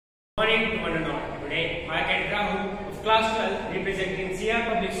Morning to one and all. Today, I and Rahul of class 12 representing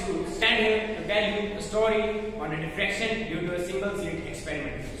C.R.Public school stand here to tell you a story on a diffraction due to a single slit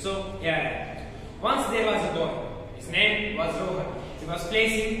experiment. So, here I am. Once there was a boy. His name was Rohan. He was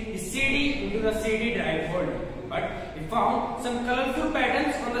placing his CD into the CD drive holder. But he found some colorful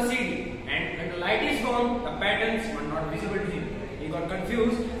patterns on the CD, and when the light is gone, the patterns were not visible to him. He got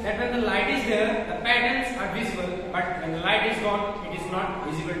confused that when the light is there, the patterns are visible, but when the light is gone, it is not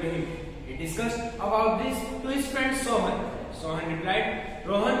visible to him. He discussed about this to his friend Sohan. Sohan replied,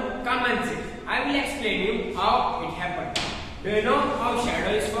 "Rohan, come and sit. I will explain you how it happened. Do you know how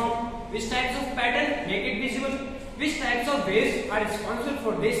shadow is formed? Which types of pattern make it visible? Which types of waves are responsible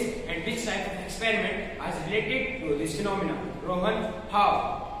for this, and which type of experiment is related to this phenomenon? Rohan,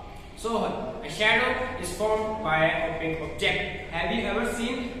 how?" Sohan, a shadow is formed by an opaque object. Have you ever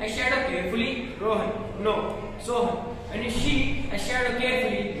seen a shadow carefully? Rohan, no. Sohan, when you see a shadow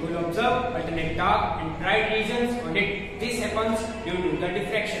carefully, you will observe alternate dark and bright regions on it. This happens due to the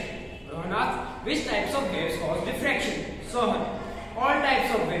diffraction. Rohan asks, which types of waves cause diffraction? Sohan, all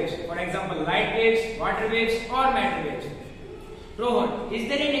types of waves, for example light waves, water waves or matter waves. Rohan, is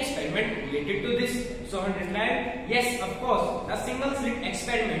there an experiment related to this? Sohan replied, yes, of course, the single slit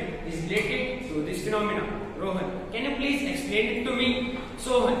experiment is related to this phenomenon. Rohan, can you please explain it to me?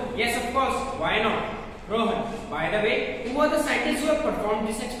 Sohan, yes, of course, why not? Rohan, by the way, who were the scientists who have performed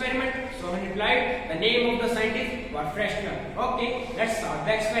this experiment? Sohan replied, the name of the scientist was Freshner. Okay, let's start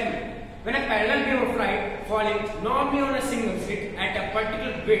the experiment. When a parallel beam of light falling normally on a single slit at a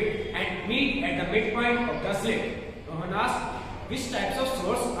particular width and meet at the midpoint of the slit, Rohan asked, which types of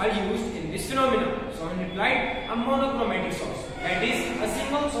source are used in this phenomenon? Sohan replied, a monochromatic source. That is, a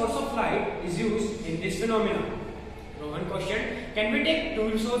single source of light is used in this phenomenon. Rohan questioned, can we take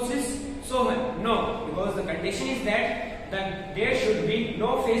two sources? Sohan, no, because the condition is that there should be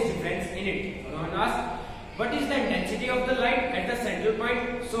no phase difference in it. Rohan asked, what is the intensity of the light at the central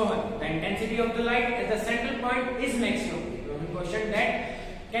point? Sohan, the intensity of the light at the central point is maximum. Rohan questioned that,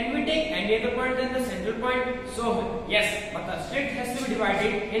 can we take any other point than the central point? Sohan, yes, but the slit has to be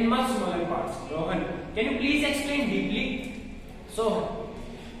divided in much smaller parts. Rohan, can you please explain deeply? Sohan,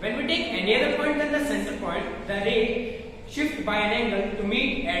 when we take any other point than the central point, the ray shifts by an angle to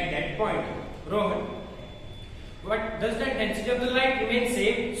meet at that point. Rohan, but does the intensity of the light remain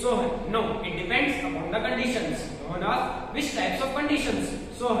same? Sohan, no, it depends upon the conditions. Rohan asked, which types of conditions?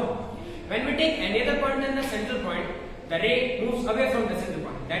 Sohan, when we take any other point than the central point, the ray moves away from the central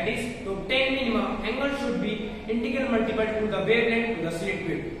point. That is, to obtain minima, angle should be integral multiple to the wavelength to the slit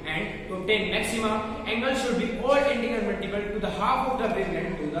width, and to obtain maxima, angle should be all integral multiple to the half of the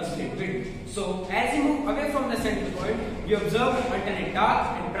wavelength to the slit width. So, as we move away from the central point, we observe alternate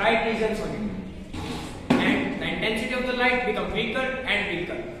dark and bright regions on it, and the intensity of the light becomes weaker and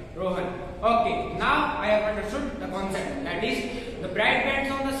weaker. Rohan, okay, now I have understood the concept. That is, the bright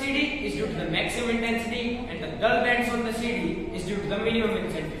bands on the CD is due to the maximum intensity and the dull bands on the CD is due to the minimum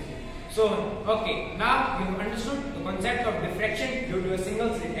intensity. So, okay, now you have understood the concept of diffraction due to a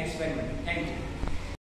single slit experiment. Thank you.